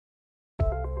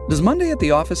Does Monday at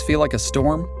the office feel like a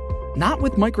storm? Not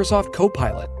with Microsoft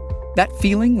Copilot. That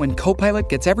feeling when Copilot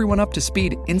gets everyone up to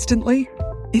speed instantly?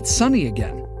 It's sunny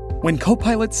again. When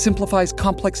Copilot simplifies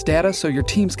complex data so your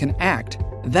teams can act,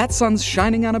 that sun's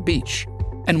shining on a beach.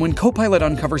 And when Copilot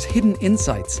uncovers hidden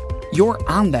insights, you're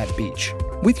on that beach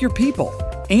with your people,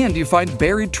 and you find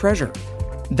buried treasure.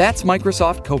 That's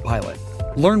Microsoft Copilot.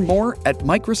 Learn more at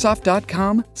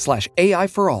Microsoft.com/AI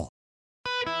for all.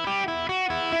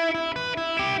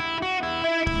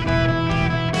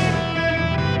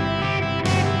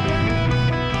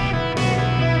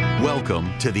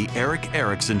 Welcome to the Eric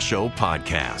Erickson Show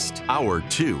podcast, Hour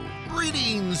 2.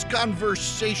 Greetings,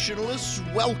 conversationalists.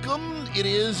 Welcome. It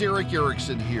is Eric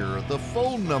Erickson here. The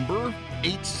phone number,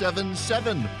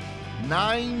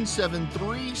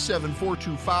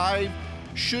 877-973-7425.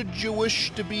 Should you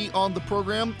wish to be on the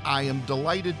program, I am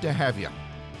delighted to have you.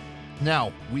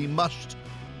 Now, we must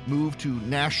move to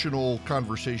national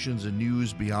conversations and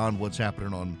news beyond what's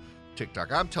happening on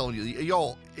TikTok. I'm telling you,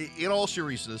 y'all, in all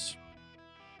seriousness,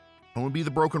 I want to be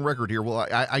the broken record here. Well,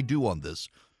 I do on this.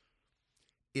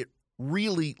 It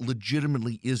really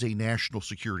legitimately is a national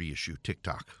security issue,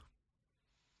 TikTok.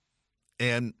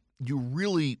 And you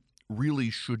really, really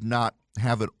should not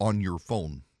have it on your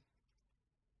phone.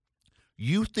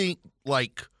 You think,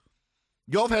 like,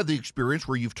 y'all have had the experience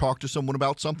where you've talked to someone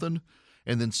about something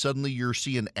and then suddenly you're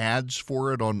seeing ads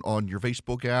for it on your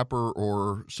Facebook app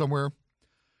or somewhere?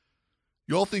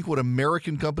 Y'all think what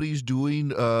American companies doing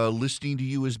listening to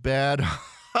you is bad?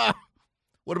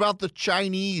 What about the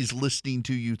Chinese listening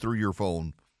to you through your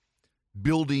phone,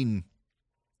 building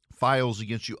files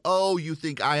against you? Oh, you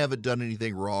think I haven't done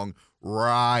anything wrong?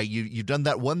 Right. You've done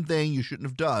that one thing you shouldn't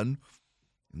have done.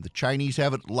 And the Chinese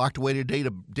have it locked away in a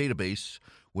database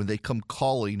when they come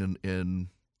calling and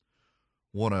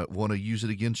want to use it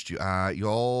against you.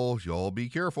 Y'all be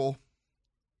careful.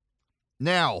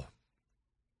 Now,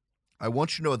 I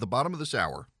want you to know at the bottom of this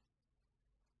hour,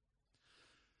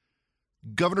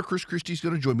 Governor Christie is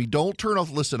going to join me. Don't turn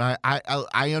off. Listen,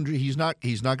 he's not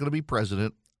going to be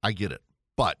president. I get it,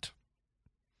 but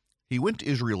he went to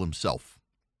Israel himself.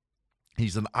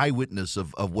 He's an eyewitness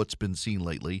of what's been seen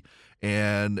lately,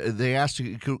 and they asked,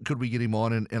 could we get him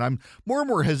on? And I'm more and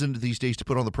more hesitant these days to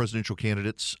put on the presidential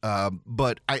candidates,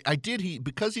 but I did,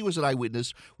 because he was an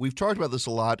eyewitness. We've talked about this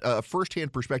a lot,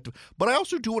 firsthand perspective, but I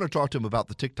also do want to talk to him about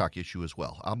the TikTok issue as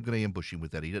well. I'm going to ambush him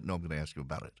with that. He didn't know I'm going to ask him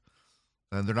about it,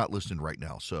 and they're not listening right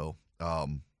now, so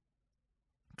gonna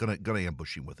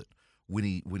ambush him with it when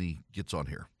he gets on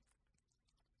here.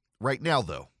 Right now,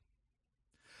 though,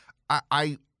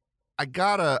 I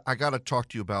gotta talk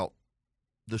to you about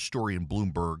the story in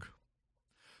Bloomberg,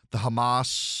 the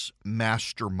Hamas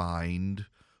mastermind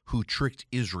who tricked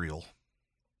Israel.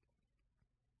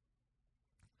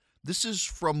 This is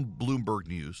from Bloomberg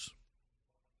News.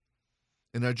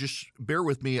 And now just bear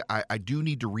with me. I do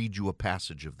need to read you a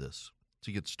passage of this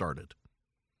to get started.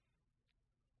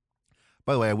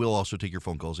 By the way, I will also take your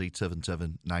phone calls,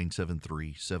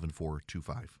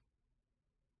 877-973-7425.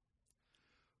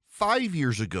 5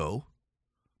 years ago,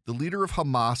 the leader of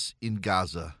Hamas in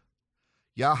Gaza,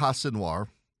 Yahya Sinwar,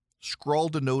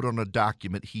 scrawled a note on a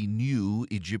document he knew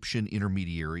Egyptian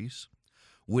intermediaries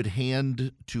would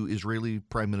hand to Israeli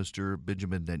Prime Minister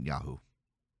Benjamin Netanyahu.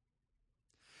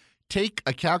 Take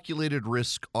a calculated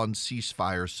risk on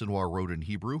ceasefire, Sinwar wrote in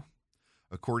Hebrew,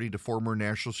 according to former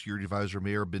National Security Advisor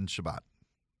Meir bin Shabbat.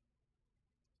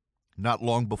 Not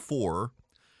long before,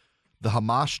 the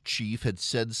Hamas chief had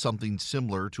said something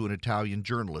similar to an Italian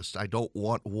journalist. I don't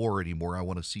want war anymore. I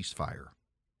want a ceasefire.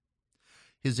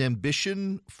 His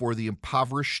ambition for the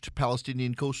impoverished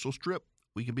Palestinian coastal strip,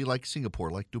 we can be like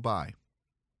Singapore, like Dubai.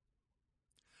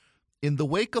 In the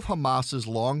wake of Hamas's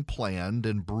long-planned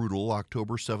and brutal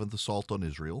October 7th assault on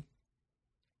Israel,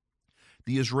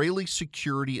 the Israeli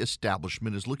security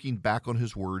establishment is looking back on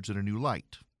his words in a new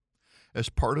light, as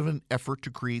part of an effort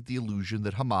to create the illusion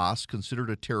that Hamas, considered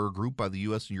a terror group by the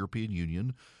U.S. and European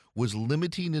Union, was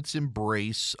limiting its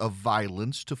embrace of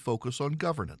violence to focus on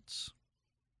governance.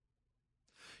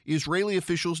 Israeli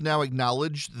officials now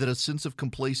acknowledge that a sense of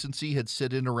complacency had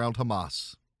set in around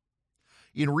Hamas.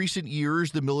 In recent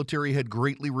years, the military had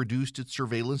greatly reduced its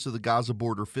surveillance of the Gaza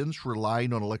border fence,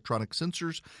 relying on electronic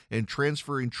sensors and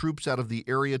transferring troops out of the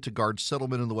area to guard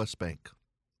settlement in the West Bank.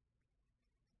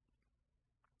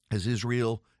 As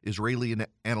Israeli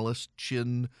analyst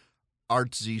Chin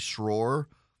Artzi Sroor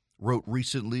wrote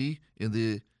recently in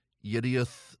the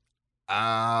Yedioth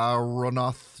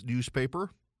Ahronoth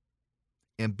newspaper,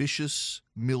 ambitious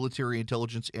military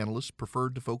intelligence analysts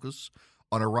preferred to focus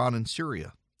on Iran and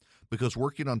Syria because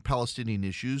working on Palestinian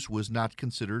issues was not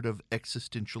considered of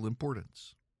existential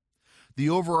importance. The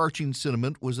overarching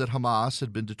sentiment was that Hamas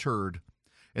had been deterred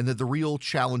and that the real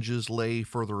challenges lay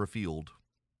further afield.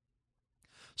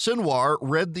 Sinwar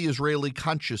read the Israeli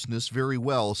consciousness very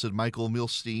well, said Michael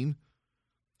Milstein,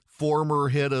 former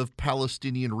head of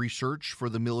Palestinian research for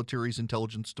the military's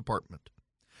intelligence department.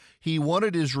 He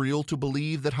wanted Israel to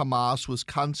believe that Hamas was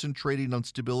concentrating on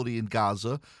stability in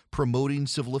Gaza, promoting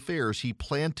civil affairs. He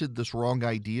planted this wrong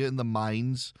idea in the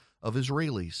minds of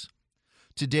Israelis.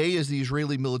 Today, as the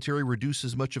Israeli military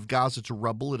reduces much of Gaza to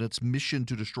rubble in its mission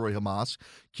to destroy Hamas,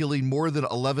 killing more than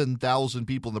 11,000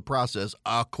 people in the process,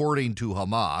 according to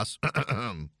Hamas,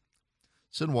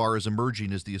 Sinwar is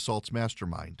emerging as the assault's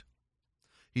mastermind.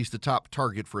 He's the top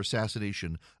target for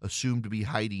assassination, assumed to be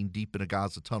hiding deep in a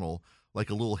Gaza tunnel, like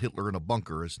a little Hitler in a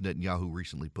bunker, as Netanyahu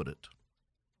recently put it.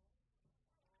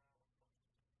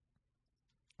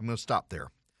 I'm going to stop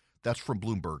there. That's from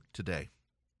Bloomberg today.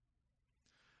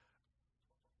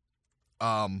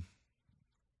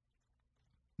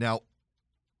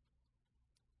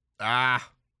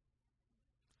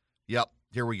 Yep,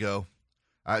 here we go.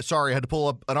 Sorry, I had to pull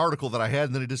up an article that I had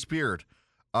and then it disappeared.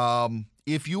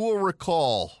 If you will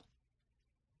recall,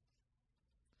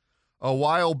 a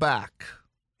while back,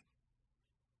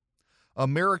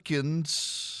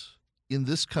 Americans in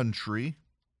this country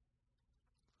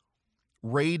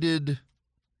raided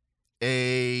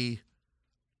a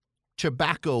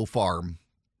tobacco farm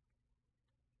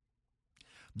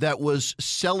that was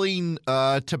selling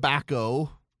tobacco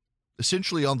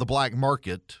essentially on the black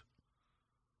market,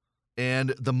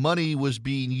 and the money was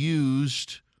being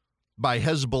used by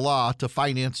Hezbollah to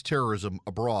finance terrorism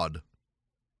abroad.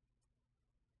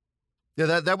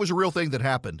 Yeah, that was a real thing that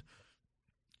happened.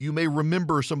 You may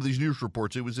remember some of these news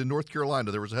reports. It was in North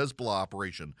Carolina. There was a Hezbollah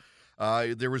operation.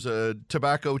 There was a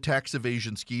tobacco tax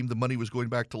evasion scheme. The money was going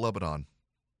back to Lebanon.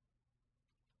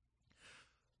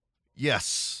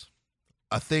 Yes,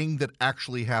 a thing that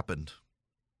actually happened.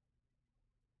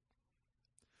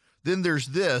 Then there's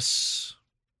this.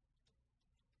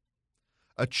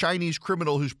 A Chinese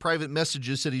criminal whose private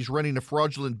messages said he's running a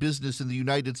fraudulent business in the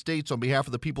United States on behalf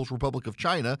of the People's Republic of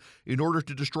China in order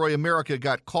to destroy America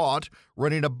got caught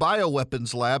running a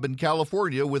bioweapons lab in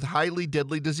California with highly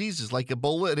deadly diseases like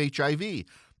Ebola and HIV,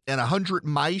 and 100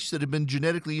 mice that had been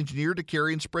genetically engineered to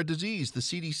carry and spread disease. The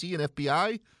CDC and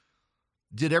FBI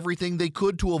did everything they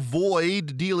could to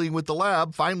avoid dealing with the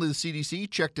lab. Finally, the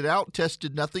CDC checked it out,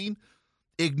 tested nothing,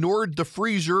 ignored the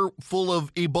freezer full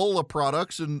of Ebola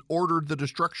products, and ordered the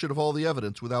destruction of all the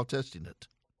evidence without testing it.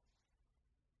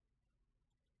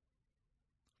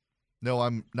 No,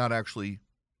 I'm not actually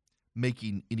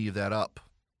making any of that up.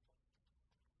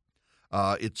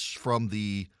 It's from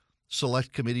the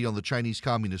Select Committee on the Chinese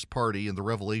Communist Party and the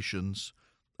revelations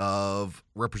of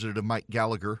Representative Mike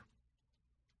Gallagher,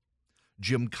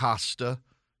 Jim Costa,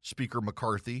 Speaker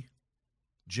McCarthy.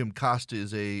 Jim Costa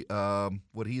is he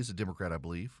is a Democrat, I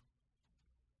believe.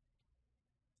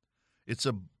 Was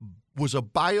a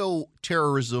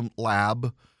bioterrorism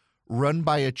lab run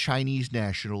by a Chinese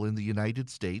national in the United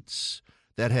States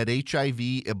that had HIV,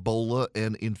 Ebola,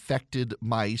 and infected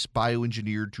mice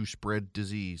bioengineered to spread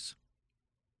disease.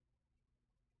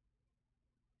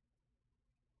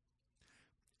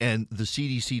 And the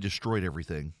CDC destroyed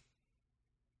everything.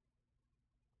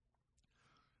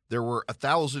 There were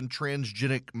 1,000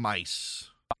 transgenic mice.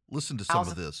 Listen to some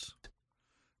of this.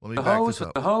 Let me back this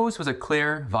up. The hose was a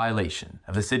clear violation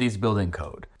of the city's building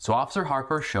code, so Officer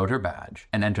Harper showed her badge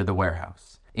and entered the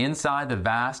warehouse. Inside the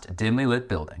vast, dimly lit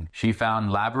building, she found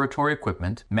laboratory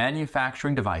equipment,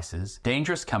 manufacturing devices,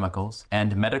 dangerous chemicals,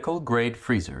 and medical-grade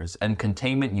freezers and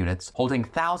containment units holding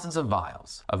thousands of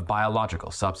vials of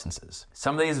biological substances.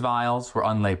 Some of these vials were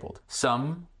unlabeled.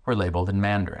 Some were labeled in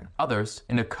Mandarin, others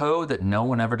in a code that no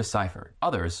one ever deciphered.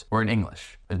 Others were in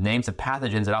English, with names of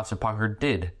pathogens that Officer Parker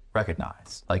did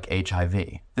recognize, like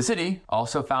HIV. The city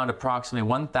also found approximately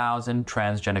 1,000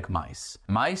 transgenic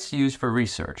mice used for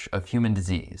research of human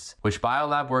disease, which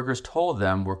biolab workers told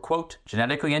them were, quote,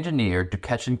 genetically engineered to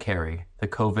catch and carry the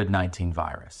COVID-19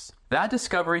 virus. That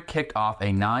discovery kicked off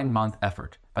a 9-month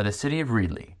effort by the city of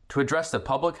Reedley to address the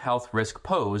public health risk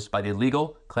posed by the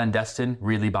illegal, clandestine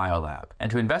Reedley Biolab, and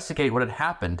to investigate what had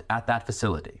happened at that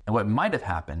facility and what might have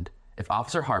happened if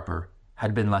Officer Harper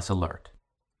had been less alert.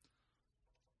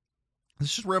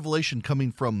 This is revelation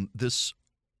coming from this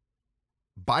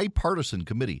bipartisan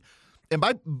committee. And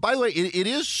by the way, it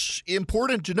is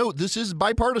important to note this is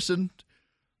bipartisan.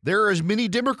 There are as many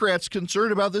Democrats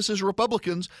concerned about this as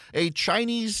Republicans. A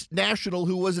Chinese national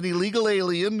who was an illegal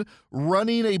alien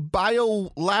running a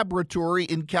biolaboratory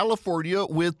in California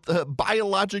with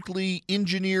biologically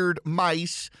engineered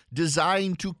mice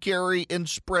designed to carry and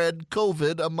spread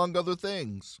COVID, among other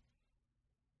things.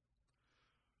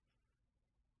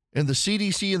 And the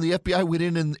CDC and the FBI went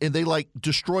in and they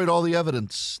destroyed all the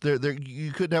evidence.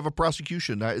 You couldn't have a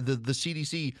prosecution. The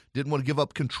CDC didn't want to give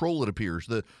up control, it appears.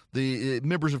 The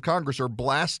members of Congress are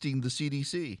blasting the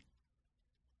CDC.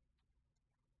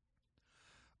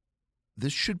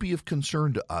 This should be of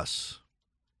concern to us,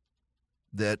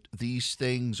 that these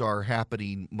things are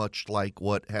happening much like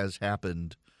what has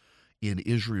happened in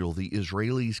Israel. The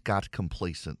Israelis got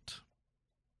complacent.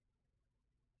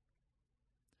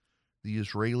 The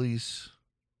Israelis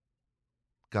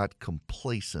got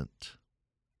complacent.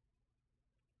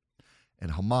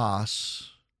 And Hamas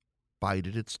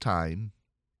bided its time,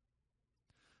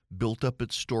 built up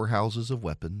its storehouses of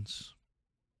weapons,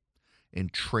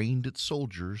 and trained its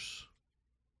soldiers,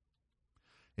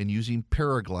 and using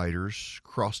paragliders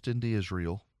crossed into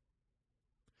Israel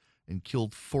and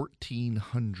killed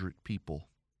 1,400 people.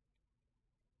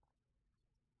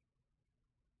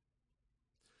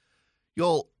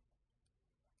 Y'all,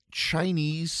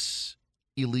 Chinese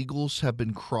illegals have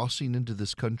been crossing into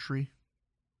this country.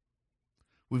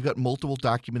 We've got multiple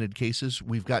documented cases.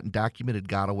 We've gotten documented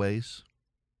gotaways.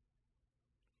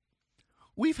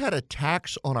 We've had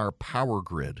attacks on our power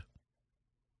grid.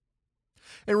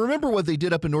 And remember what they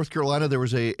did up in North Carolina? There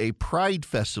was a pride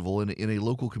festival in a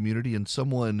local community, and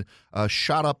someone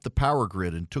shot up the power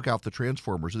grid and took out the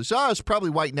transformers. They said, it's probably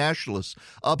white nationalists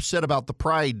upset about the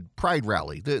pride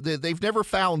rally. They've never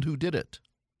found who did it,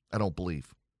 I don't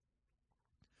believe.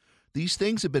 These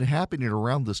things have been happening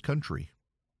around this country.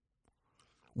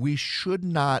 We should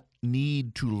not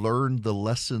need to learn the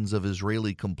lessons of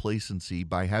Israeli complacency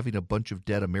by having a bunch of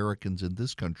dead Americans in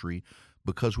this country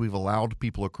because we've allowed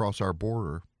people across our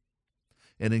border.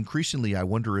 And increasingly, I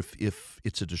wonder if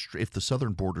the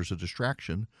southern border is a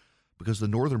distraction, because the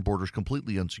northern border is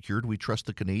completely unsecured. We trust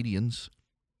the Canadians,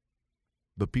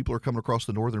 but people are coming across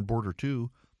the northern border too.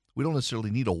 We don't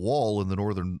necessarily need a wall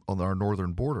on our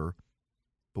northern border,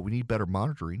 but we need better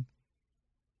monitoring.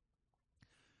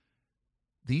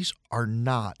 These are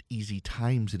not easy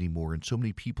times anymore, and so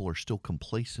many people are still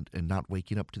complacent and not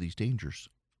waking up to these dangers.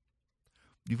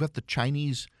 You've got the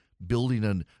Chinese building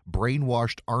a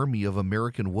brainwashed army of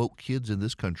American woke kids in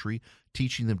this country,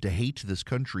 teaching them to hate this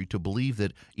country, to believe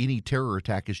that any terror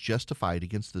attack is justified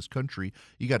against this country.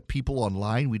 You got people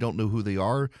online, we don't know who they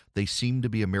are. They seem to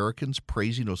be Americans,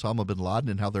 praising Osama bin Laden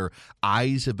and how their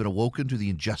eyes have been awoken to the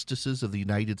injustices of the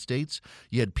United States.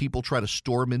 You had people try to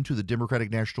storm into the Democratic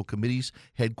National Committee's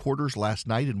headquarters last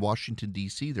night in Washington,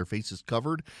 D.C., their faces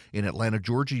covered. In Atlanta,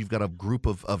 Georgia, you've got a group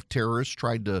of terrorists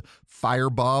trying to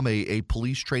firebomb a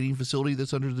police training facility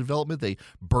that's under development. They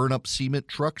burn up cement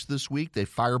trucks this week. They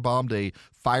firebombed a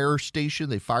fire station.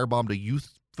 They firebombed a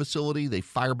youth facility. They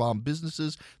firebombed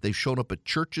businesses. They've shown up at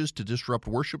churches to disrupt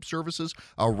worship services.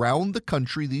 Around the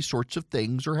country, these sorts of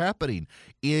things are happening.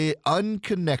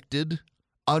 Unconnected,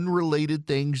 unrelated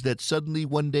things that suddenly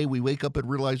one day we wake up and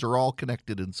realize are all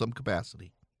connected in some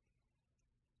capacity.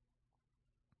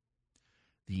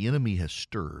 The enemy has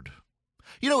stirred.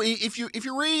 You know, if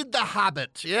you read The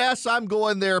Hobbit, yes, I'm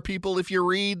going there, people. If you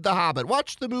read The Hobbit,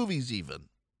 watch the movies even.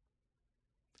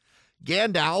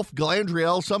 Gandalf,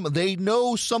 Galadriel, they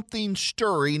know something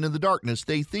stirring in the darkness.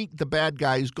 They think the bad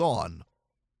guy's gone.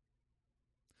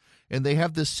 And they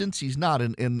have this sense he's not,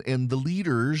 and the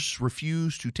leaders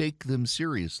refuse to take them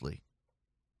seriously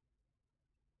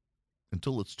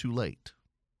until it's too late.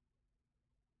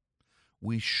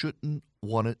 We shouldn't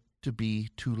want it to be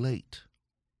too late.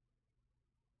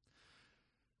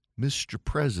 Mr.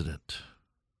 President,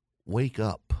 wake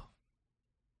up.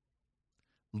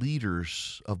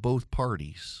 Leaders of both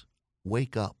parties,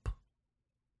 wake up.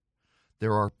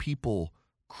 There are people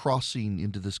crossing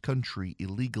into this country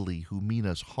illegally who mean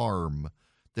us harm.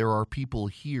 There are people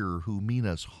here who mean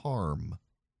us harm.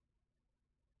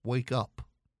 Wake up.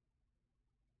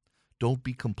 Don't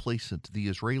be complacent. The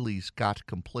Israelis got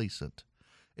complacent.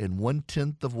 And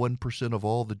 0.1% of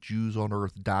all the Jews on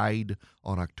earth died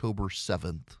on October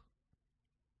 7th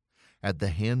at the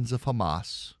hands of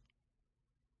Hamas.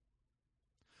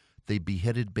 They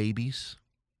beheaded babies.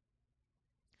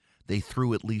 They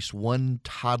threw at least one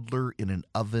toddler in an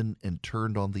oven and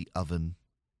turned on the oven.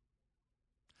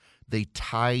 They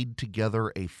tied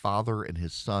together a father and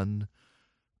his son,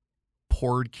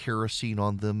 poured kerosene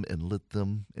on them and lit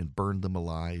them and burned them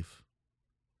alive.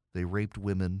 They raped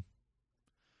women.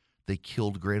 They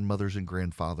killed grandmothers and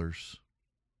grandfathers.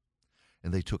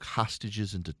 and they took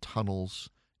hostages into tunnels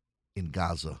in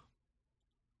Gaza.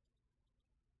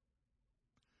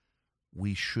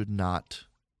 We should not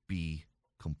be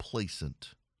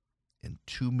complacent, and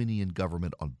too many in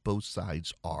government on both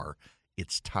sides are.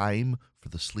 It's time for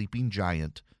the sleeping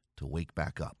giant to wake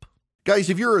back up. Guys,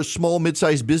 if you're a small,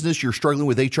 mid-sized business, you're struggling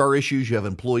with HR issues, you have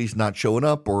employees not showing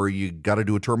up, or you got to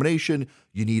do a termination,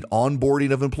 you need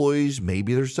onboarding of employees,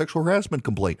 maybe there's a sexual harassment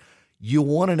complaint. You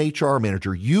want an HR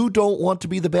manager. You don't want to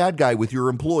be the bad guy with your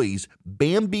employees.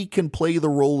 Bambee can play the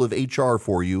role of HR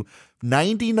for you.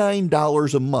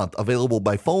 $99 a month, available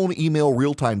by phone, email,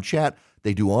 real-time chat.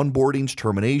 They do onboardings,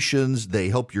 terminations. They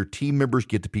help your team members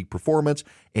get to peak performance,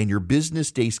 and your business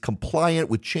stays compliant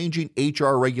with changing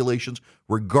HR regulations,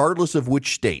 regardless of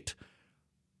which state.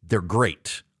 They're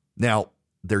great. Now,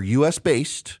 they're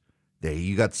U.S.-based.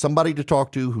 You got somebody to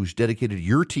talk to who's dedicated to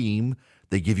your team.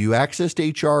 They give you access to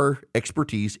HR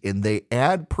expertise, and they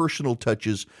add personal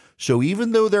touches. So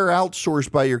even though they're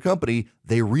outsourced by your company,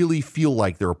 they really feel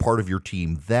like they're a part of your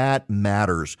team. That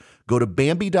matters. Go to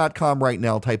Bambee.com right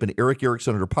now. Type in Eric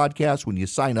Erickson under podcast. When you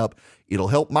sign up, it'll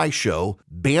help my show.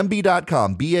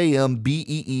 Bambee.com,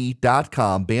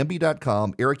 Bambee.com,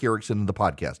 Bambee.com, Eric Erickson in the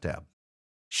podcast tab.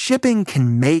 Shipping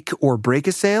can make or break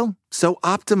a sale, so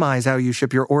optimize how you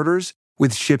ship your orders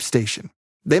with ShipStation.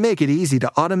 They make it easy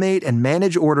to automate and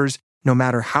manage orders no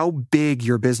matter how big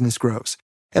your business grows.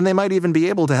 And they might even be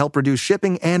able to help reduce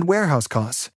shipping and warehouse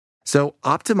costs. So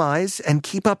optimize and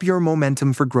keep up your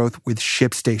momentum for growth with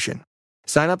ShipStation.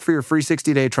 Sign up for your free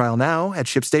 60-day trial now at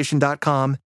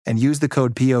ShipStation.com and use the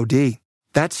code POD.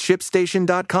 That's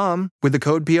ShipStation.com with the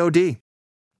code POD.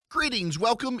 Greetings.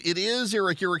 Welcome. It is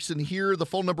Eric Erickson here. The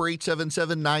phone number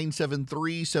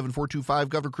 877-973-7425.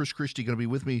 Governor Christie going to be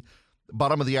with me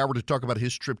bottom of the hour to talk about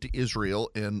his trip to Israel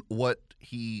and what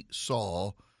he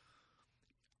saw.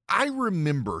 I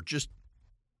remember, just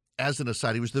as an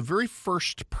aside, he was the very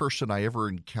first person I ever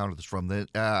encountered this from.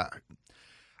 I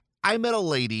met a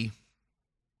lady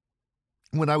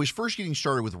when I was first getting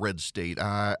started with Red State.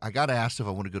 I got asked if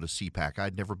I want to go to CPAC.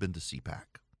 I'd never been to CPAC.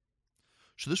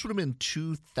 So this would have been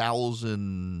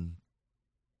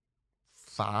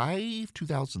 2005,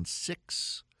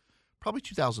 2006, probably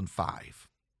 2005.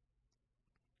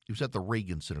 He was at the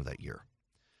Reagan Center that year.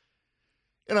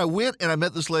 And I went and I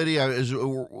met this lady. I was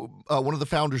one of the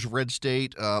founders of Red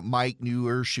State. Mike knew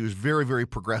her. She was very, very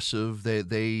progressive.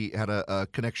 They had a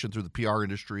connection through the PR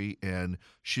industry, and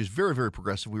she was very, very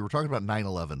progressive. We were talking about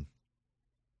 9/11.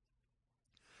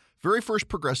 Very first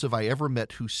progressive I ever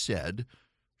met who said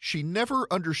she never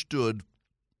understood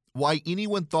why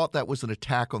anyone thought that was an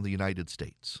attack on the United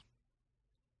States.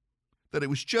 That it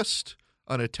was just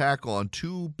an attack on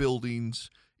two buildings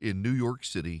in New York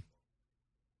City,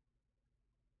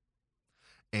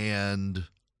 and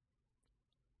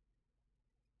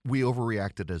we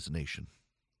overreacted as a nation.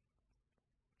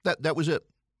 That was it.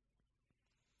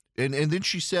 And then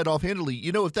she said offhandedly,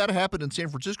 if that happened in San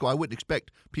Francisco, I wouldn't expect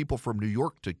people from New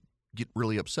York to get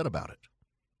really upset about it.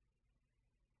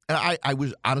 And I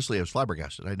was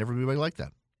flabbergasted. I'd never met anybody like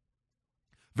that.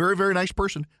 Very, very nice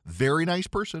person. Very nice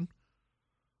person.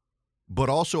 But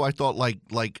also I thought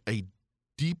like a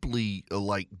deeply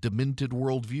demented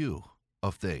worldview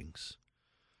of things.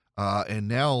 And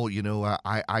now,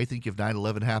 I think if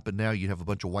 9/11 happened now, you'd have a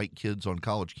bunch of white kids on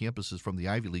college campuses from the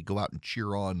Ivy League go out and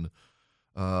cheer on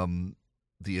the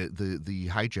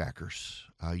hijackers.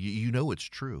 It's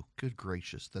true. Good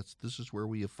gracious. This is where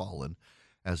we have fallen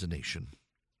as a nation.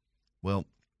 Well,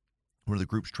 one of the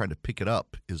groups trying to pick it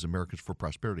up is Americans for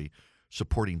Prosperity,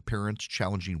 supporting parents,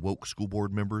 challenging woke school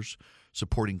board members,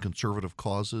 supporting conservative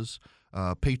causes.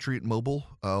 Patriot Mobile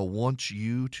wants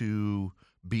you to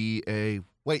be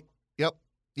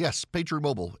Patriot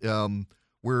Mobile.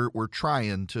 We're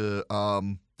trying to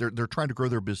they're trying to grow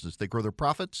their business. They grow their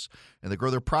profits, and they grow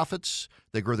their profits.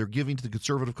 They grow their giving to the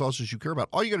conservative causes you care about.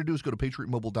 All you got to do is go to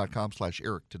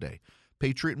patriotmobile.com/Eric today.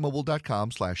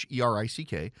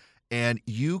 patriotmobile.com/ERICK, and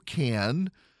you can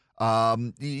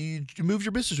you move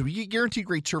your business. You get guaranteed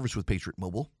great service with Patriot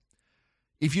Mobile.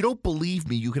 If you don't believe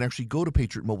me, you can actually go to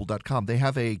patriotmobile.com. They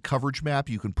have a coverage map.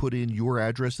 You can put in your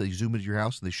address. They zoom into your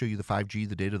house, and they show you the 5G,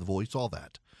 the data, the voice, all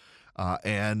that.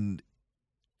 And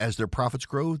as their profits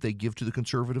grow, they give to the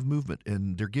conservative movement,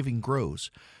 and their giving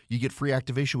grows. You get free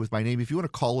activation with my name. If you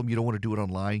want to call them, you don't want to do it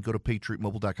online, go to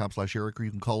patriotmobile.com/Eric, or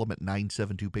you can call them at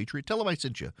 972-PATRIOT. Tell them I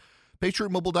sent you.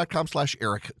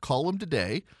 patriotmobile.com/Eric. Call them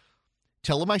today.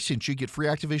 Tell them I sent you. Get free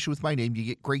activation with my name. You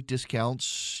get great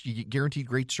discounts. You get guaranteed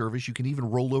great service. You can even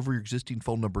roll over your existing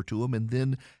phone number to them. And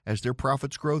then as their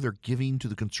profits grow, they're giving to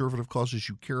the conservative causes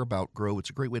you care about grow.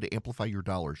 It's a great way to amplify your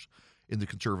dollars. in the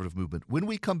conservative movement. When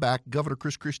we come back, Governor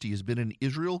Chris Christie has been in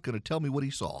Israel, going to tell me what he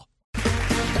saw.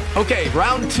 Okay,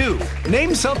 round two.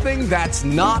 Name something that's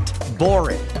not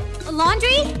boring. A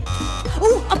laundry?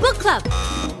 Ooh, a book club.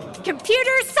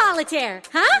 Computer solitaire,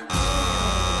 huh?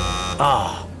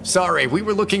 Ah, sorry, we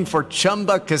were looking for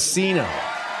Chumba Casino.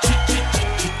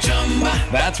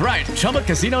 That's right.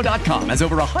 ChumbaCasino.com has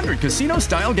over 100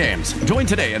 casino-style games. Join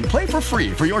today and play for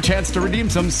free for your chance to redeem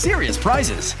some serious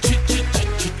prizes.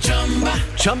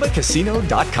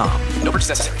 ChumbaCasino.com. No purchase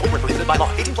necessary. Void where prohibited by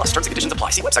law. 18 plus. Terms and conditions apply.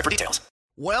 See website for details.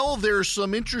 Well, there's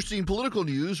some interesting political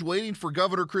news waiting for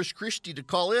Governor Chris Christie to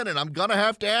call in, and I'm going to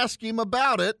have to ask him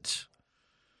about it.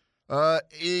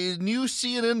 New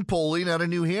CNN polling out of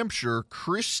New Hampshire,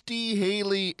 Christie,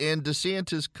 Haley, and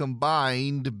DeSantis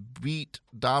combined beat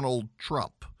Donald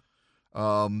Trump.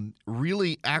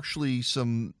 Really, actually,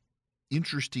 some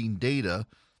interesting data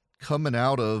coming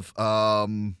out of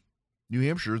New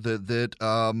Hampshire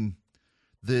that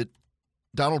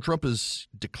Donald Trump is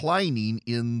declining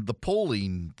in the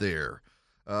polling there.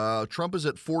 Trump is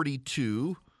at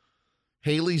 42,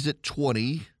 Haley's at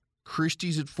 20.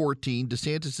 Christie's at 14,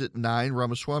 DeSantis at 9,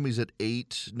 Ramaswamy's at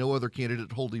 8. No other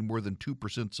candidate holding more than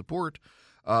 2% support.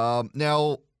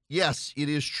 Now, yes, it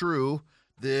is true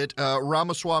that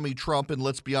Ramaswamy, Trump, and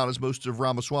let's be honest, most of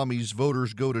Ramaswamy's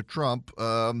voters go to Trump.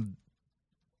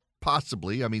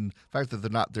 Possibly. I mean, the fact that they're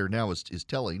not there now is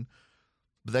telling.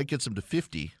 But that gets them to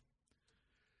 50.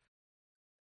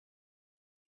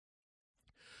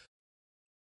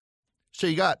 So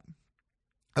you got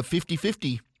a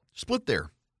 50-50 split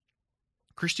there.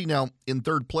 Christie now in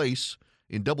third place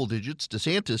in double digits.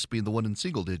 DeSantis being the one in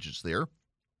single digits there.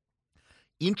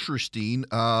 Interesting.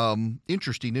 I'm going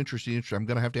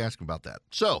to have to ask him about that.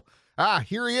 So,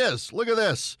 here he is. Look at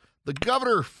this. The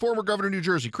governor, former governor of New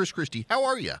Jersey, Chris Christie. How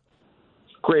are you?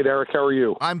 Great, Eric. How are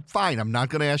you? I'm fine. I'm not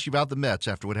going to ask you about the Mets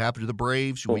after what happened to the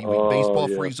Braves. We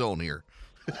baseball-free zone here.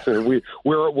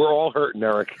 We're all hurting,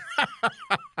 Eric.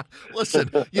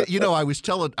 Listen, I was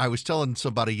telling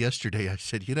somebody yesterday. I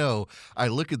said, I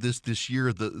look at this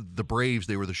year, the Braves.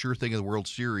 They were the sure thing in the World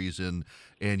Series, and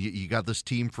you got this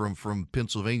team from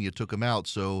Pennsylvania took them out.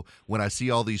 So when I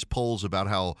see all these polls about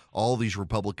how all these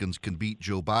Republicans can beat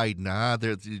Joe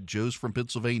Biden, Joe's from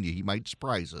Pennsylvania. He might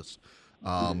surprise us.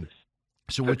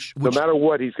 So which no matter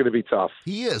what, he's going to be tough.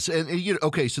 He is. And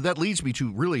okay, so that leads me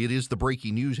to really it is the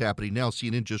breaking news happening now.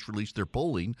 CNN just released their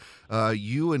polling.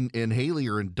 You and Haley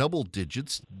are in double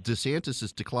digits. DeSantis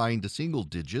has declined to single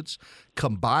digits.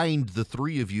 Combined, the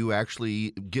three of you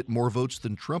actually get more votes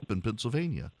than Trump in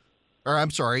Pennsylvania. Or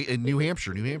I'm sorry, in New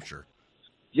Hampshire.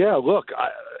 Yeah, look,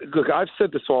 I've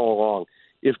said this all along.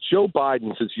 If Joe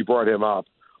Biden, since you brought him up,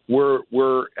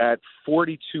 we're at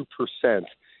 42%.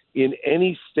 In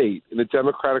any state, in a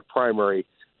Democratic primary,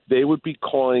 they would be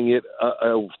calling it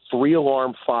a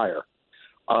three-alarm fire.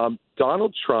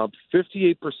 Donald Trump,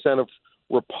 58% of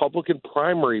Republican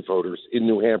primary voters in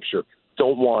New Hampshire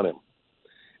don't want him.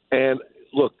 And,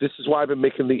 look, this is why I've been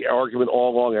making the argument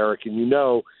all along, Eric, and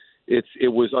it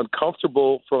was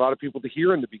uncomfortable for a lot of people to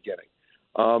hear in the beginning,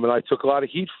 and I took a lot of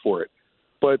heat for it.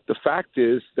 But the fact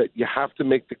is that you have to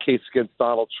make the case against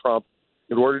Donald Trump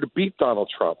in order to beat Donald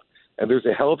Trump. And there's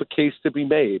a hell of a case to be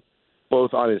made,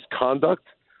 both on his conduct,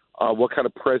 what kind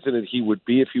of president he would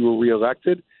be if he were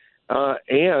reelected,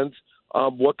 and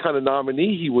what kind of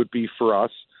nominee he would be for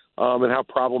us, and how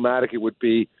problematic it would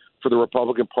be for the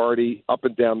Republican Party up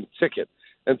and down the ticket.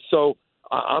 And so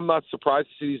I'm not surprised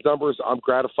to see these numbers. I'm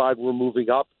gratified we're moving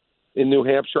up in New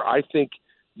Hampshire. I think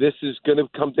this is going to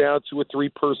come down to a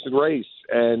three-person race,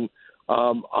 and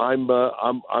I'm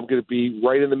going to be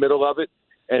right in the middle of it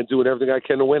and doing everything I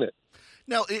can to win it.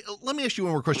 Now, let me ask you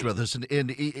one more question about this,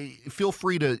 and feel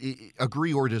free to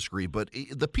agree or disagree, but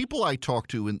the people I talk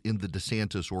to in the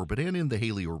DeSantis orbit and in the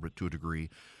Haley orbit to a degree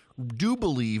do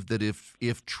believe that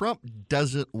if Trump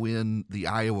doesn't win the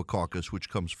Iowa caucus, which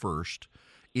comes first,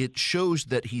 it shows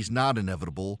that he's not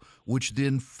inevitable, which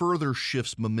then further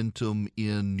shifts momentum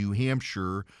in New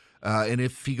Hampshire. And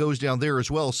if he goes down there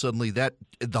as well, suddenly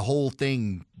the whole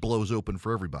thing blows open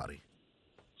for everybody.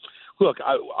 Look,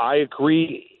 I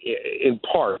agree in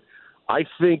part. I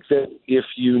think that if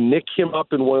you nick him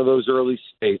up in one of those early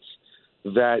states,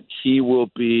 that he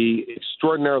will be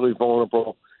extraordinarily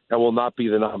vulnerable and will not be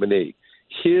the nominee.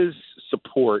 His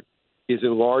support is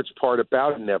in large part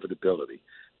about inevitability.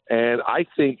 And I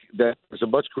think that there's a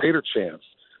much greater chance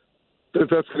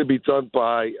that that's going to be done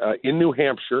by in New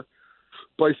Hampshire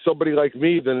by somebody like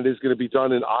me than it is going to be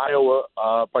done in Iowa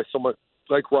by someone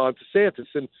like Ron DeSantis.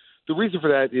 And the reason for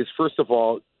that is, first of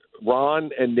all, Ron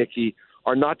and Nikki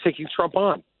are not taking Trump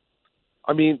on.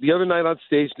 I mean, the other night on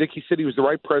stage, Nikki said he was the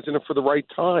right president for the right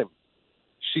time.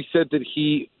 She said that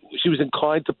she was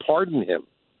inclined to pardon him,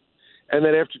 and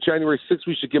that after January 6th,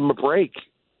 we should give him a break.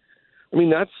 I mean,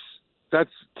 that's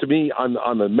to me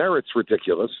on the merits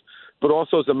ridiculous, but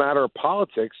also as a matter of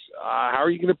politics, how are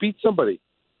you going to beat somebody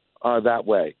that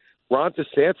way? Ron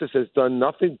DeSantis has done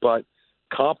nothing but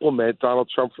compliment Donald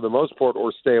Trump for the most part,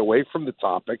 or stay away from the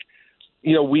topic.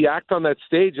 You know, we act on that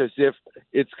stage as if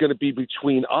it's going to be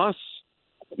between us.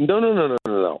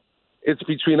 No. It's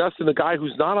between us and the guy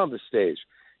who's not on the stage.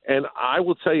 And I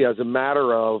will tell you, as a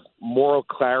matter of moral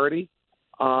clarity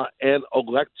and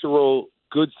electoral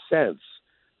good sense,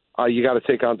 you got to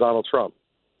take on Donald Trump.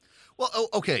 Well,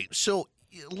 okay, so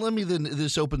let me then,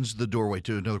 this opens the doorway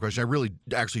to another question. I really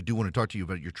actually do want to talk to you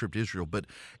about your trip to Israel, but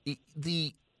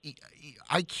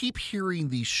I keep hearing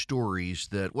these stories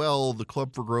that, well, the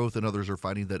Club for Growth and others are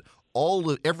finding that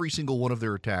every single one of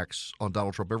their attacks on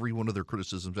Donald Trump, every one of their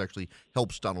criticisms actually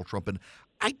helps Donald Trump. And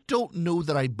I don't know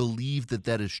that I believe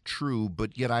that is true,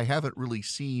 but yet I haven't really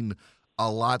seen a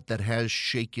lot that has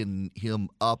shaken him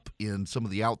up in some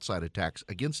of the outside attacks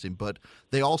against him. But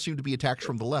they all seem to be attacks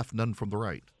from the left, none from the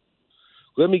right.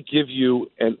 Let me give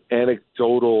you an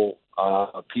anecdotal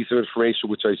piece of information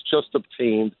which I just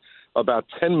obtained about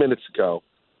 10 minutes ago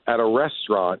at a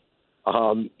restaurant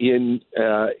in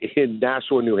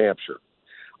Nashua, New Hampshire.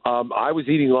 I was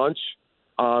eating lunch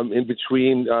in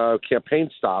between campaign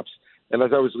stops, and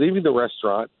as I was leaving the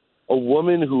restaurant, a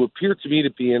woman who appeared to me to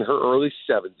be in her early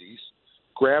 70s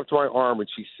grabbed my arm and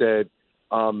she said,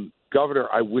 Governor,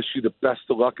 I wish you the best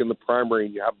of luck in the primary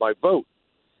and you have my vote.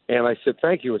 And I said,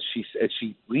 thank you. And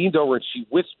she leaned over and she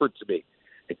whispered to me,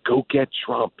 go get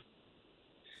Trump.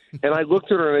 And I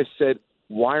looked at her and I said,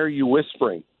 why are you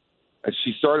whispering? And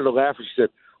she started to laugh and she said,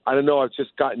 I don't know, I've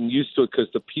just gotten used to it because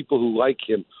the people who like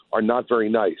him are not very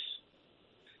nice.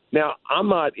 Now, I'm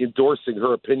not endorsing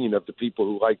her opinion of the people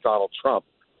who like Donald Trump.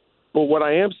 But what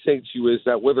I am saying to you is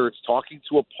that whether it's talking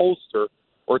to a pollster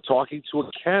or talking to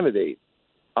a candidate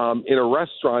in a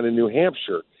restaurant in New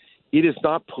Hampshire, it is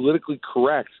not politically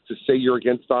correct to say you're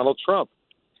against Donald Trump.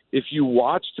 If you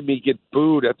watched me get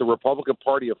booed at the Republican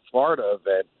Party of Florida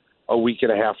event a week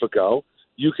and a half ago,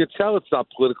 you could tell it's not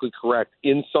politically correct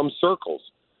in some circles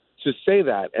to say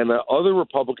that. And the other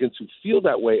Republicans who feel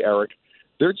that way, Eric,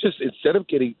 they're just, instead of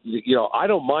getting, I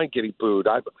don't mind getting booed.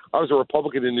 I was a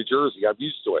Republican in New Jersey. I'm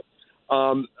used to it.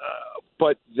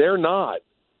 But they're not.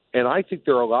 And I think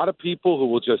there are a lot of people who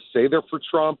will just say they're for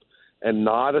Trump and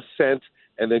not assent,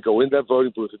 and then go in that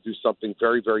voting booth and do something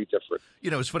very, very different.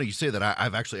 It's funny you say that.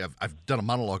 I've done a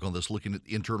monologue on this, looking at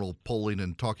internal polling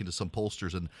and talking to some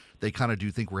pollsters, and they kind of do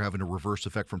think we're having a reverse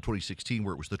effect from 2016,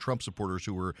 where it was the Trump supporters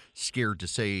who were scared to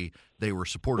say they were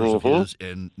supporters of his,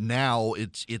 and now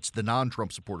it's the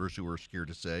non-Trump supporters who are scared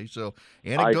to say. So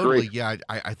anecdotally,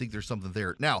 I think there's something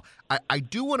there. Now, I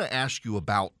do want to ask you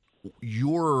about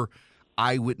your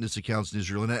eyewitness accounts in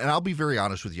Israel, and I'll be very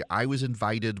honest with you. I was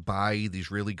invited by the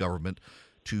Israeli government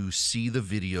to see the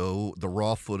video, the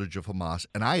raw footage of Hamas,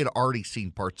 and I had already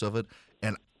seen parts of it,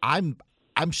 and I'm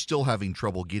still having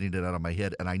trouble getting it out of my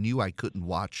head, and I knew I couldn't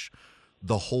watch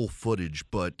the whole footage,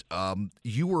 but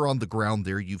you were on the ground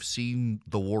there. You've seen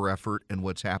the war effort and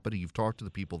what's happening. You've talked to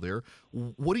the people there.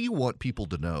 What do you want people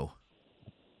to know?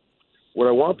 What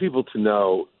I want people to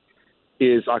know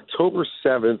is October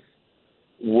 7th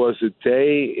was a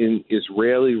day in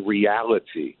Israeli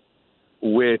reality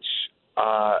which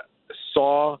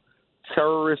saw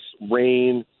terrorists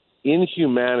rain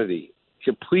inhumanity,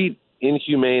 complete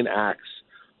inhumane acts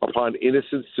upon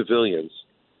innocent civilians.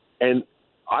 And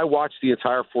I watched the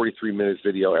entire 43-minute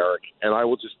video, Eric, and I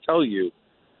will just tell you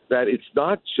that it's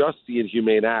not just the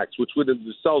inhumane acts, which would in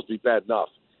themselves be bad enough.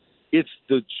 It's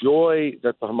the joy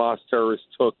that the Hamas terrorists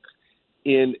took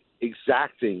in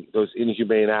exacting those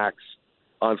inhumane acts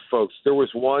on folks. There was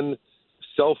one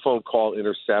cell phone call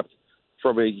intercept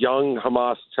from a young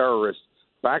Hamas terrorist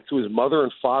back to his mother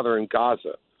and father in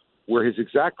Gaza, where his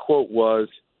exact quote was,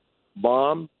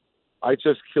 "Mom, I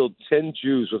just killed 10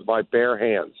 Jews with my bare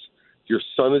hands. Your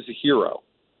son is a hero.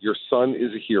 Your son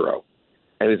is a hero."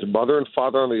 And his mother and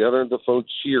father on the other end of the phone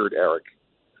cheered, Eric.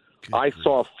 I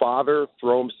saw a father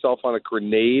throw himself on a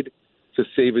grenade to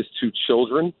save his 2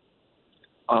 children.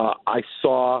 I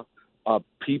saw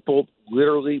people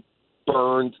literally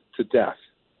burned to death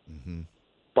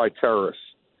by terrorists.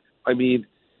 I mean,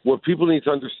 what people need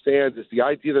to understand is the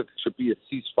idea that there should be a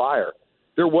ceasefire.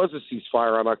 There was a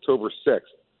ceasefire on October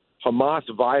 6th. Hamas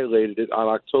violated it on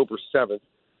October 7th,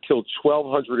 killed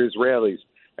 1,200 Israelis,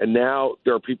 and now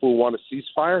there are people who want a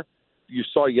ceasefire. You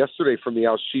saw yesterday from the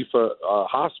Al-Shifa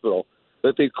hospital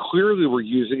that they clearly were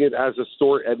using it as a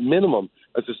store, at minimum,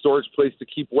 as a storage place to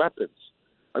keep weapons.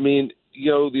 I mean,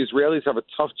 the Israelis have a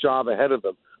tough job ahead of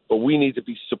them, but we need to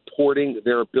be supporting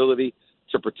their ability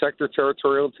to protect their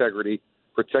territorial integrity,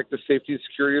 protect the safety and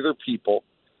security of their people,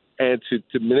 and to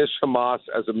diminish Hamas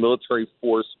as a military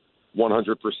force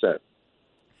 100%.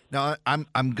 Now,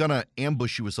 I'm going to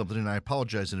ambush you with something, and I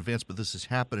apologize in advance, but this is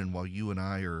happening while you and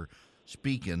I are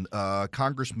speaking.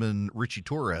 Congressman Richie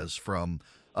Torres from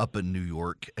up in New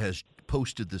York has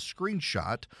posted this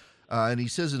screenshot, and he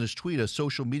says in his tweet, a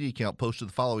social media account posted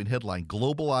the following headline: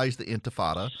 "Globalize the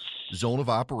Intifada Zone of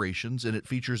Operations," and it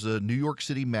features a New York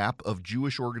City map of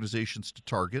Jewish organizations to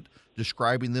target,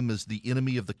 describing them as the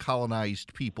enemy of the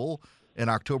colonized people. And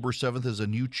October 7th is a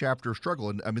new chapter of struggle.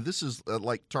 And, I mean, this is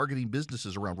like targeting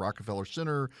businesses around Rockefeller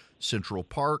Center, Central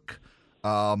Park.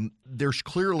 There's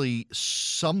clearly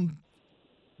some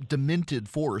demented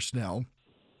force now,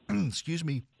 excuse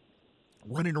me,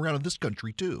 running around in this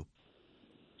country, too.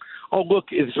 Oh, look,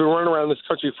 it's been running around this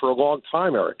country for a long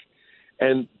time, Eric.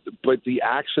 But the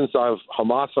actions of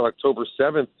Hamas on October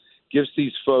 7th gives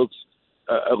these folks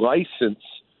a license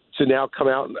to now come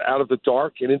out of the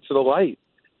dark and into the light,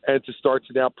 and to start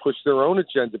to now push their own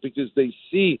agenda, because they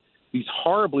see these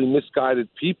horribly misguided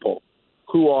people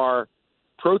who are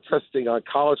protesting on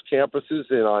college campuses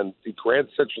and on the Grand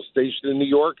Central Station in New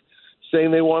York, saying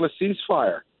they want a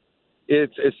ceasefire.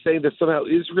 It's saying that somehow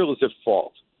Israel is at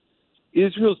fault.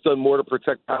 Israel's done more to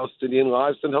protect Palestinian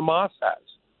lives than Hamas has.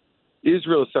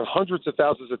 Israel has sent hundreds of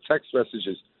thousands of text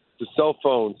messages to cell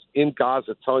phones in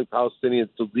Gaza telling Palestinians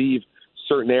to leave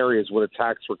certain areas when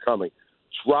attacks were coming,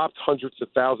 dropped hundreds of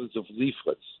thousands of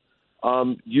leaflets,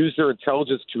 used their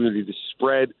intelligence community to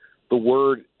spread the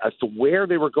word as to where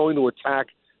they were going to attack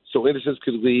so innocents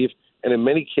could leave. And in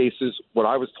many cases, what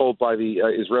I was told by the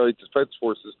Israeli Defense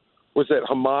Forces was that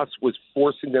Hamas was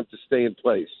forcing them to stay in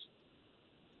place.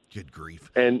 Good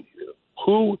grief. And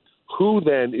who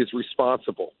then is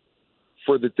responsible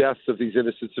for the deaths of these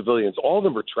innocent civilians? All of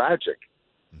them are tragic.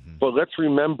 Mm-hmm. But let's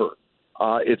remember,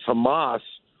 it's Hamas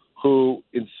who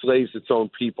enslaves its own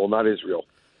people, not Israel.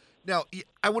 Now,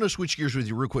 I want to switch gears with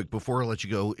you real quick before I let you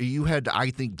go. You had,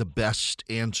 I think, the best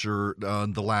answer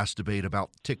on the last debate about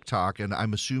TikTok, and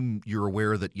I'm assuming you're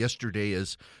aware that yesterday,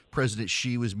 as President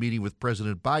Xi was meeting with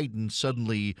President Biden,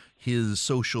 suddenly his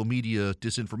social media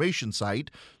disinformation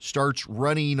site starts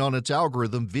running on its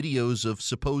algorithm videos of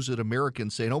supposed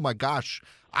Americans saying, "Oh my gosh,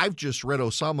 I've just read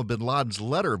Osama bin Laden's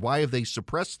letter. Why have they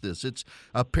suppressed this? It's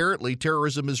apparently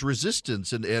terrorism is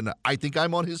resistance." And I think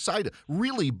I'm on his side.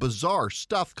 Really bizarre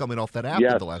stuff coming off that app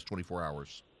in the last 24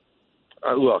 hours.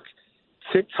 Look,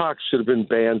 TikTok should have been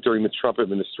banned during the Trump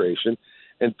administration,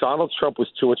 and Donald Trump was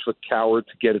too much of a coward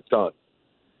to get it done.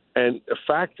 And the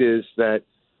fact is that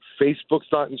Facebook's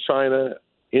not in China,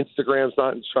 Instagram's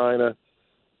not in China,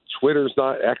 Twitter's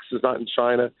not, X is not in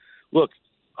China. Look,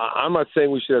 I'm not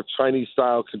saying we should have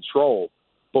Chinese-style control,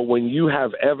 but when you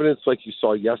have evidence like you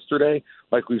saw yesterday,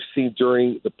 like we've seen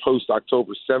during the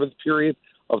post-October 7th period,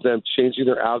 of them changing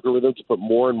their algorithm to put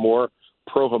more and more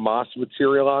pro-Hamas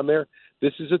material on there,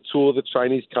 this is a tool of the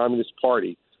Chinese Communist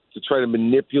Party to try to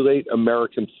manipulate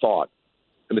American thought,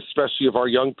 and especially of our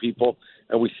young people,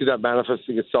 and we see that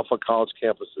manifesting itself on college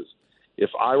campuses. If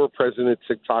I were president,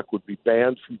 TikTok would be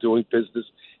banned from doing business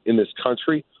in this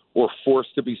country or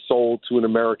forced to be sold to an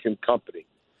American company,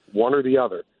 one or the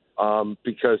other,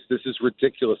 because this is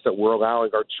ridiculous that we're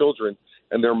allowing our children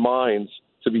and their minds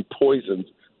to be poisoned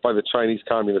by the Chinese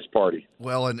Communist Party.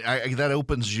 Well, and that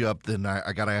opens you up, then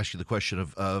I got to ask you the question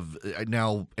of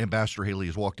now Ambassador Haley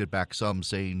has walked it back some,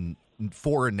 saying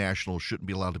foreign nationals shouldn't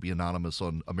be allowed to be anonymous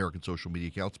on American social media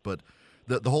accounts, but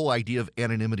the whole idea of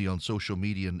anonymity on social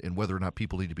media and whether or not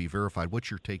people need to be verified, what's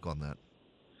your take on that?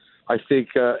 I think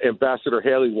Ambassador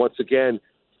Haley, once again,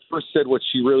 first said what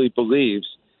she really believes,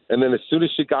 and then as soon as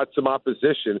she got some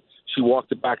opposition, she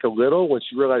walked it back a little. When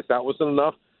she realized that wasn't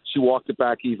enough, she walked it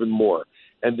back even more.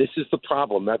 And this is the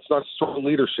problem. That's not strong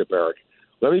leadership, Eric.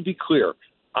 Let me be clear.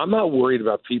 I'm not worried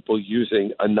about people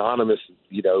using anonymous,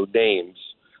 names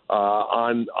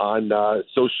on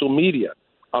social media.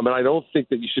 And I don't think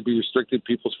that you should be restricting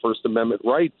people's First Amendment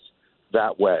rights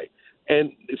that way.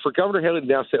 And for Governor Haley to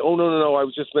now say, "Oh, no, I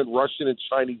was just meant Russian and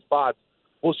Chinese bots,"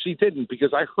 well, she didn't,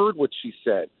 because I heard what she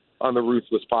said on the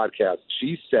Ruthless podcast.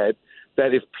 She said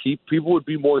that if people would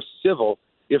be more civil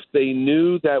if they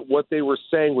knew that what they were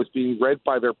saying was being read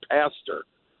by their pastor.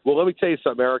 Well, let me tell you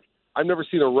something, Eric. I've never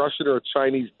seen a Russian or a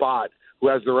Chinese bot who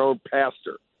has their own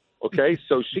pastor. Okay,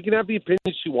 so she can have the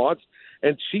opinion she wants.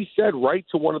 And she said right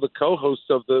to one of the co-hosts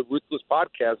of the Ruthless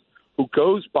podcast, who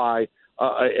goes by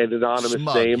an anonymous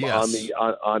Smug, name yes.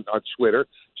 on Twitter.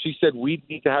 She said, we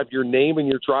need to have your name and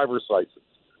your driver's license.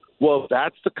 Well,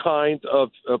 that's the kind of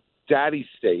daddy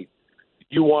state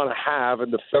you want to have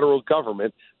in the federal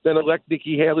government, then elect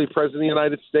Nikki Haley president of the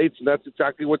United States, and that's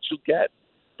exactly what you'll get.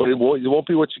 But it won't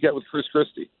be what you get with Chris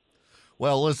Christie.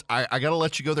 Well, Liz, I got to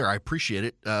let you go there. I appreciate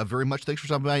it very much. Thanks for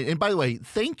stopping by. And by the way,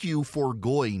 thank you for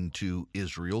going to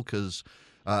Israel, because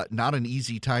not an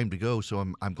easy time to go. So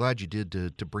I'm glad you did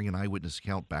to bring an eyewitness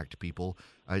account back to people.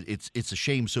 It's a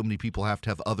shame so many people have to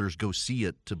have others go see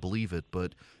it to believe it,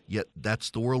 but yet that's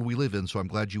the world we live in. So I'm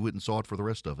glad you went and saw it for the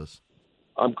rest of us.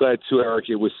 I'm glad too, Eric.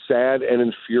 It was sad and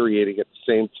infuriating at the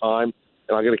same time,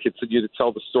 and I'm going to continue to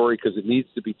tell the story because it needs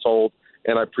to be told,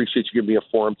 and I appreciate you giving me a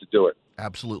forum to do it.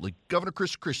 Absolutely. Governor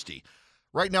Chris Christie.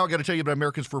 Right now, I got to tell you about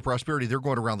Americans for Prosperity. They're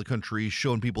going around the country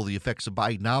showing people the effects of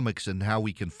Bidenomics and how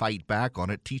we can fight back on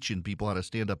it, teaching people how to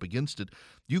stand up against it.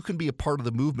 You can be a part of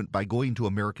the movement by going to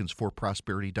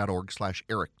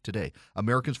americansforprosperity.org/Eric today.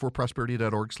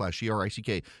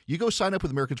 americansforprosperity.org/ERICK. You go sign up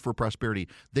with Americans for Prosperity.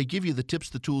 They give you the tips,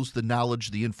 the tools, the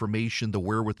knowledge, the information, the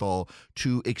wherewithal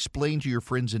to explain to your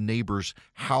friends and neighbors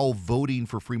how voting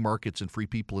for free markets and free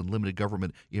people and limited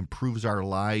government improves our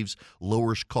lives,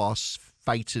 lowers costs,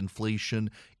 fights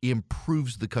inflation,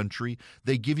 improves the country.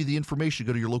 They give you the information.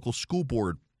 Go to your local school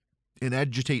board and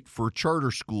agitate for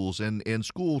charter schools and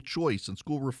school choice and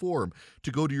school reform, to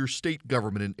go to your state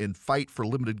government and fight for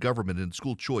limited government and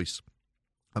school choice.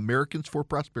 Americans for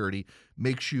Prosperity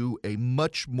makes you a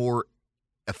much more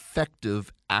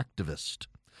effective activist.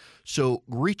 So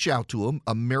reach out to them,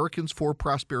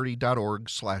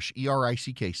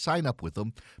 americansforprosperity.org/ERICK. Sign up with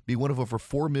them. Be one of over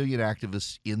 4 million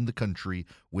activists in the country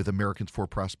with Americans for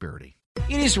Prosperity.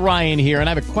 It is Ryan here, and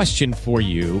I have a question for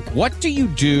you. What do you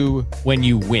do when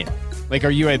you win? Like, are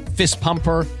you a fist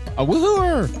pumper, a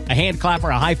woo-hooer, a hand clapper,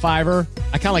 a high fiver?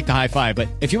 I kind of like the high five, but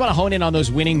if you want to hone in on those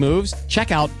winning moves,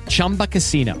 check out Chumba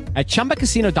Casino. At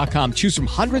ChumbaCasino.com, choose from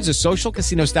hundreds of social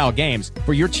casino-style games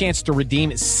for your chance to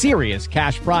redeem serious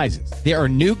cash prizes. There are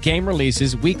new game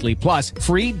releases weekly, plus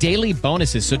free daily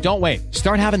bonuses. So don't wait.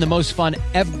 Start having the most fun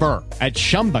ever at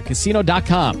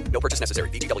ChumbaCasino.com. No purchase necessary.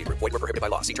 VGW. Void where prohibited by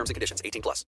law. See terms and conditions.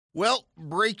 18+. Well,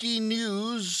 breaking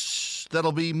news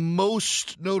that'll be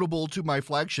most notable to my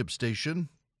flagship station.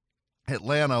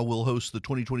 Atlanta will host the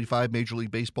 2025 Major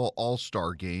League Baseball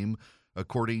All-Star Game,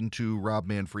 according to Rob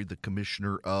Manfred, the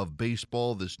commissioner of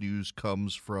baseball. This news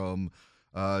comes from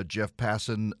Jeff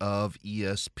Passan of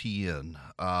ESPN.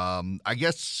 I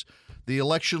guess the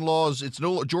election laws,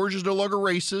 Georgia's no longer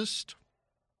racist.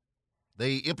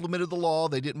 They implemented the law.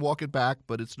 They didn't walk it back,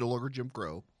 but it's no longer Jim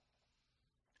Crow.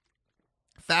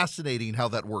 Fascinating how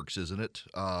that works, isn't it?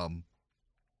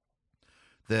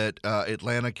 That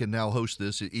Atlanta can now host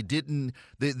this. It didn't.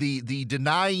 The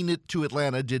denying it to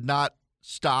Atlanta did not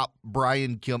stop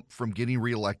Brian Kemp from getting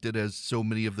reelected, as so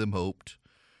many of them hoped.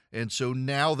 And so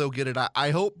now they'll get it.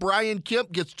 I hope Brian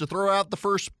Kemp gets to throw out the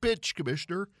first pitch,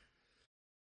 Commissioner.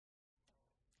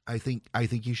 I think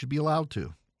he should be allowed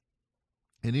to.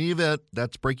 In any event,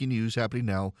 that's breaking news happening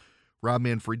now. Rob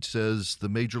Manfred says the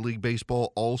Major League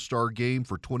Baseball All-Star Game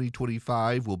for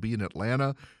 2025 will be in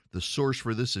Atlanta. The source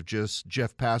for this is just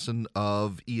Jeff Passan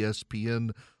of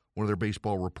ESPN, one of their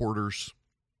baseball reporters.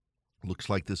 Looks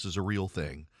like this is a real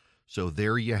thing. So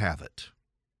there you have it.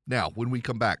 Now, when we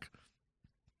come back,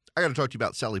 I got to talk to you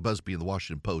about Sally Busby in the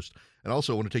Washington Post. And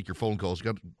also I want to take your phone calls.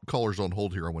 Got callers on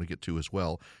hold here I want to get to as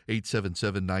well.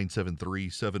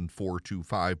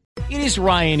 877-973-7425. It is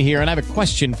Ryan here, and I have a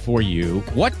question for you.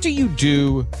 What do you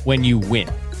do when you win?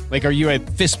 Like, are you a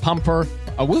fist pumper,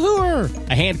 a woo-hooer,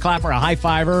 a hand clapper, a high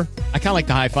fiver? I kind of like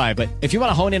the high five, but if you want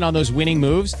to hone in on those winning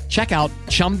moves, check out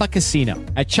Chumba Casino.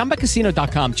 At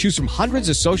ChumbaCasino.com, choose from hundreds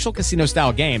of social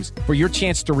casino-style games for your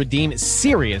chance to redeem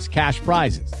serious cash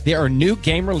prizes. There are new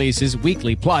game releases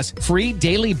weekly, plus free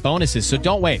daily bonuses. So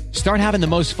don't wait. Start having the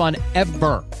most fun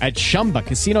ever at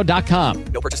ChumbaCasino.com.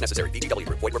 No purchase necessary. VGW.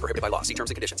 Void where prohibited by law. See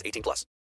terms and conditions. 18+.